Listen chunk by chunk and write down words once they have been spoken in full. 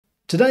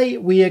Today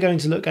we are going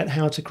to look at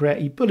how to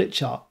create a bullet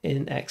chart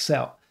in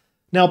Excel.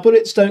 Now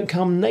bullets don't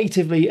come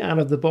natively out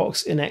of the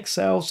box in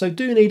Excel, so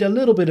do need a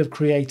little bit of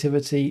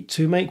creativity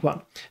to make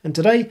one. And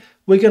today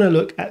we're going to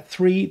look at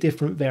 3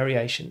 different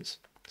variations.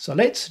 So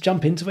let's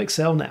jump into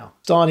Excel now.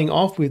 Starting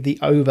off with the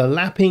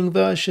overlapping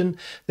version,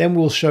 then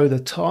we'll show the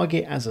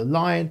target as a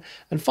line,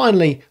 and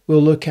finally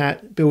we'll look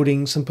at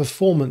building some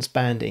performance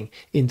banding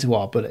into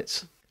our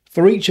bullets.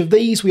 For each of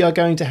these, we are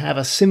going to have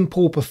a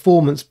simple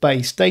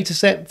performance-based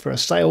dataset for a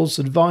sales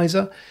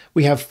advisor.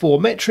 We have 4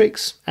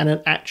 metrics and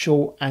an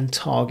actual and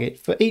target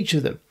for each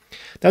of them.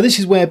 Now, this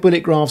is where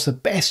bullet graphs are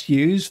best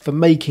used for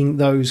making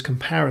those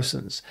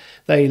comparisons.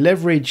 They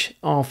leverage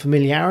our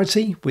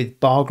familiarity with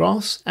bar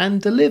graphs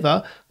and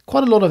deliver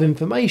quite a lot of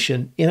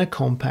information in a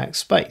compact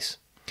space.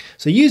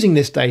 So using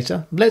this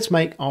data, let's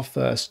make our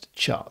first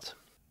chart.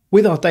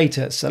 With our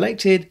data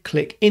selected,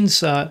 click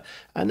Insert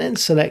and then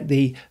select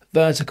the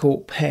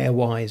vertical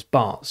pairwise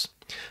bars.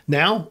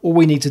 Now, all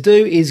we need to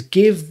do is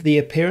give the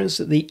appearance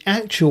that the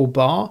actual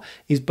bar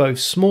is both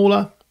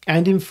smaller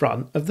and in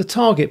front of the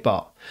target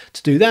bar.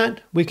 To do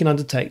that, we can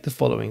undertake the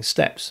following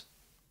steps.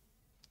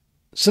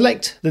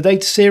 Select the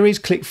data series,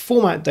 click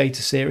Format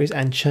Data Series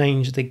and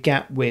change the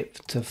gap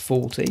width to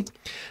 40.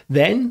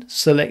 Then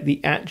select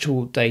the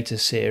actual data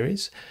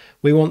series.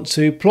 We want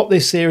to plot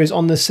this series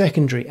on the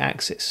secondary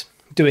axis.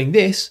 Doing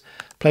this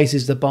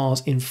places the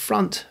bars in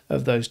front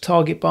of those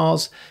target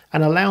bars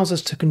and allows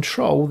us to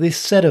control this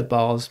set of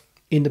bars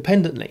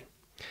independently.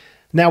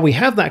 Now we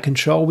have that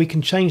control, we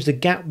can change the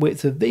gap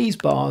width of these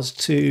bars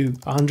to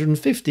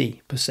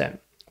 150%,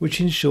 which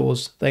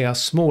ensures they are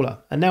smaller.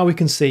 And now we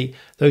can see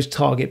those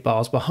target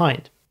bars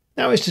behind.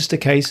 Now it's just a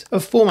case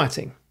of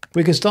formatting.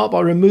 We can start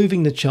by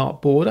removing the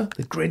chart border,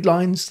 the grid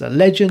lines, the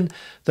legend,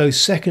 those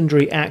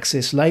secondary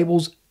axis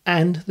labels,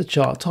 and the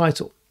chart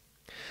title.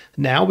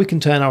 Now we can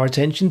turn our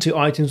attention to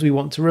items we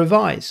want to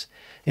revise.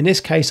 In this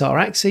case, our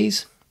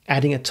axes,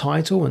 adding a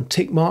title and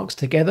tick marks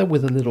together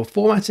with a little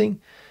formatting,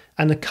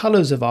 and the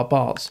colors of our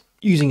bars,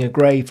 using a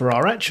gray for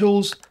our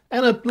actuals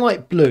and a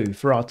light blue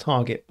for our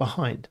target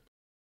behind.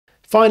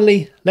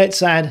 Finally,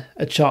 let's add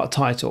a chart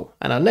title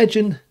and a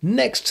legend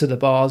next to the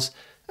bars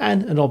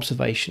and an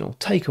observational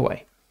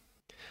takeaway.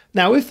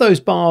 Now, if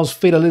those bars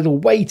feel a little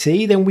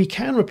weighty, then we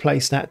can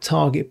replace that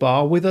target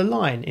bar with a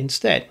line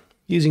instead.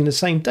 Using the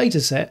same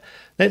dataset,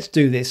 let's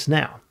do this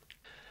now.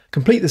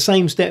 Complete the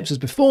same steps as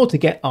before to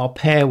get our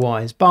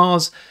pairwise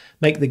bars,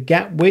 make the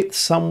gap width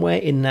somewhere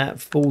in that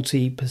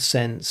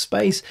 40%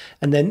 space,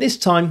 and then this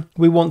time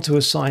we want to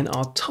assign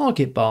our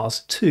target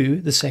bars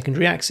to the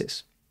secondary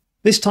axis.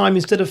 This time,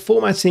 instead of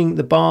formatting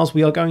the bars,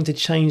 we are going to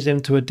change them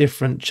to a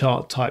different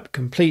chart type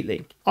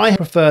completely. I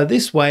prefer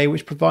this way,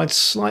 which provides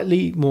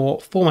slightly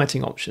more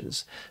formatting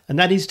options, and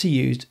that is to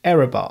use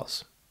error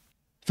bars.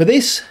 For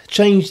this,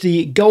 change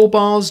the goal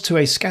bars to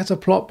a scatter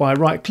plot by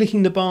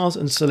right-clicking the bars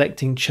and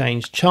selecting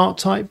Change Chart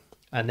Type,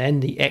 and then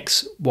the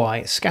X,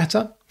 Y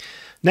scatter.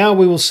 Now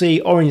we will see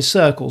orange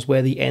circles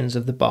where the ends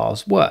of the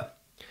bars were.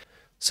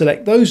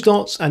 Select those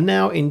dots, and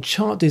now in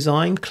Chart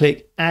Design,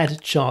 click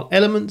Add Chart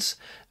Elements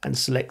and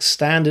select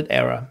Standard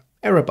Error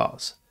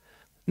bars.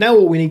 Now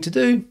what we need to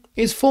do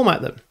is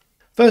format them.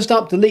 First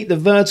up, delete the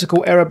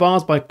vertical error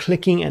bars by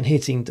clicking and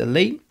hitting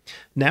Delete.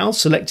 Now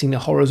selecting the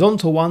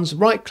horizontal ones,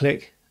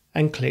 right-click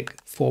and click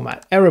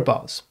Format Error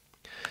Bars.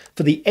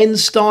 For the end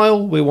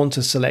style, we want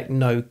to select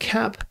No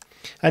Cap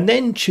and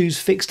then choose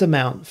Fixed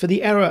Amount for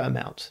the error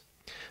amount.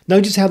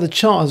 Notice how the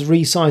chart has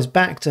resized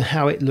back to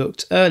how it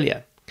looked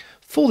earlier.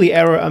 For the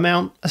error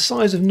amount, a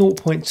size of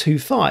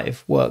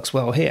 0.25 works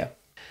well here.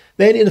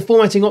 Then in the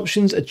formatting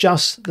options,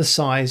 adjust the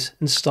size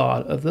and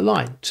style of the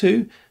line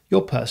to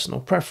your personal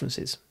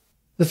preferences.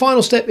 The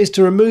final step is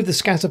to remove the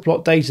scatter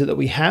plot data that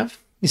we have.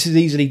 This is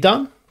easily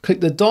done. Click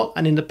the dot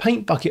and in the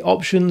paint bucket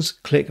options,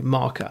 click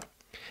marker.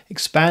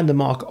 Expand the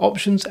marker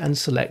options and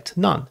select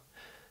none.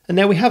 And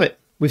there we have it.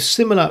 With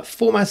similar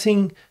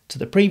formatting to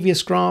the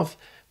previous graph,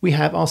 we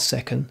have our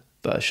second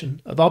version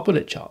of our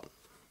bullet chart.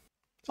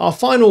 Our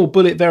final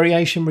bullet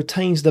variation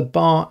retains the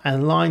bar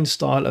and line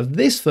style of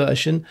this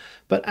version,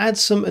 but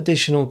adds some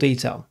additional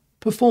detail,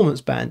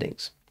 performance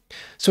bandings.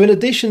 So in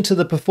addition to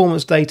the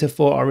performance data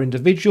for our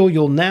individual,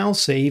 you'll now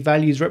see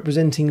values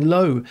representing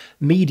low,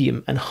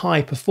 medium and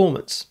high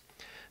performance.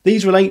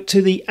 These relate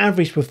to the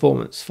average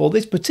performance for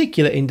this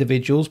particular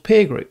individual's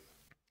peer group.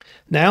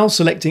 Now,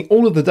 selecting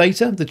all of the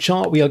data, the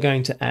chart we are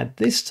going to add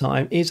this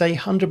time is a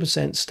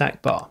 100%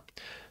 stack bar.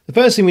 The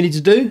first thing we need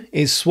to do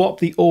is swap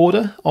the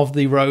order of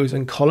the rows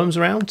and columns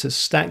around to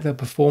stack the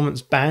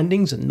performance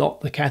bandings and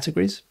not the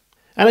categories.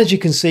 And as you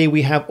can see,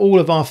 we have all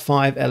of our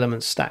 5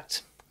 elements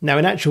stacked. Now,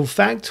 in actual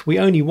fact, we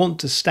only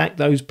want to stack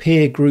those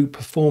peer group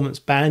performance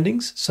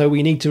bandings, so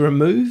we need to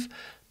remove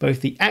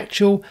both the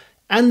actual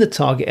and the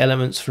target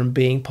elements from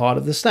being part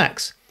of the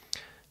stacks.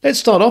 Let's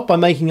start off by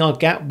making our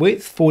gap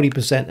width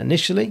 40%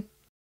 initially.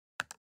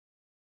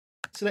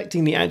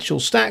 Selecting the actual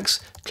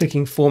stacks,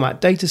 clicking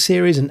Format Data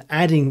Series and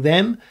adding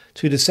them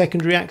to the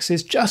secondary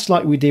axis, just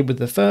like we did with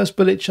the first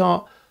bullet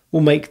chart,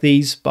 will make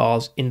these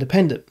bars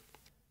independent.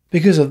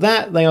 Because of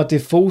that, they are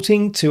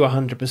defaulting to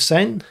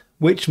 100%,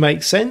 which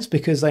makes sense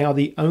because they are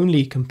the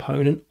only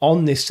component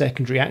on this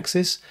secondary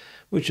axis,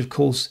 which of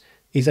course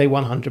is a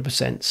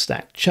 100%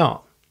 stacked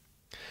chart.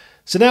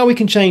 So now we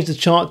can change the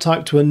chart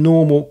type to a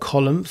normal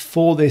column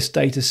for this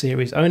data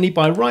series only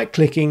by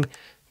right-clicking,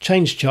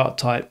 change chart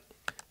type,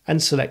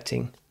 and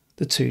selecting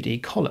the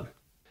 2D column.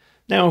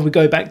 Now if we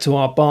go back to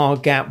our bar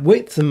gap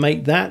width and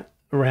make that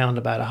around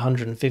about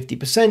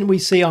 150%, we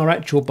see our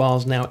actual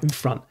bars now in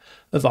front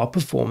of our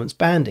performance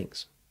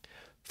bandings.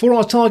 For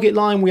our target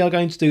line, we are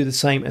going to do the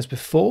same as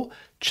before,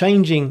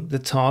 changing the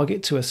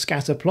target to a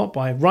scatter plot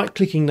by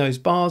right-clicking those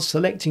bars,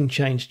 selecting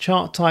change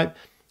chart type,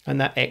 and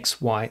that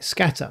XY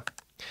scatter.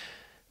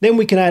 Then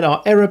we can add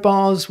our error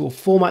bars, we'll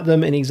format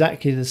them in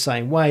exactly the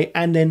same way,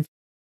 and then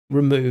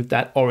remove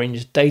that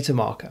orange data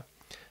marker.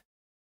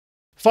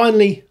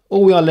 Finally,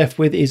 all we are left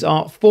with is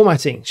our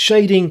formatting,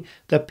 shading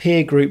the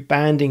peer group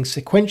banding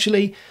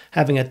sequentially,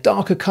 having a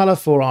darker color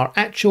for our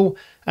actual,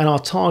 and our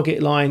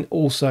target line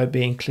also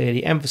being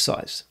clearly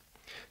emphasized.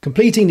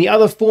 Completing the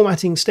other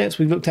formatting steps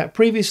we've looked at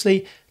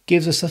previously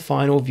gives us a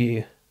final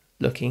view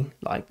looking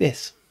like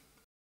this.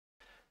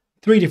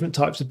 3 different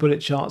types of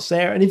bullet charts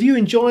there, and if you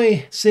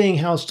enjoy seeing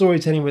how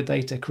storytelling with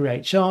data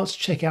create charts,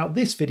 check out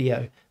this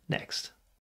video next.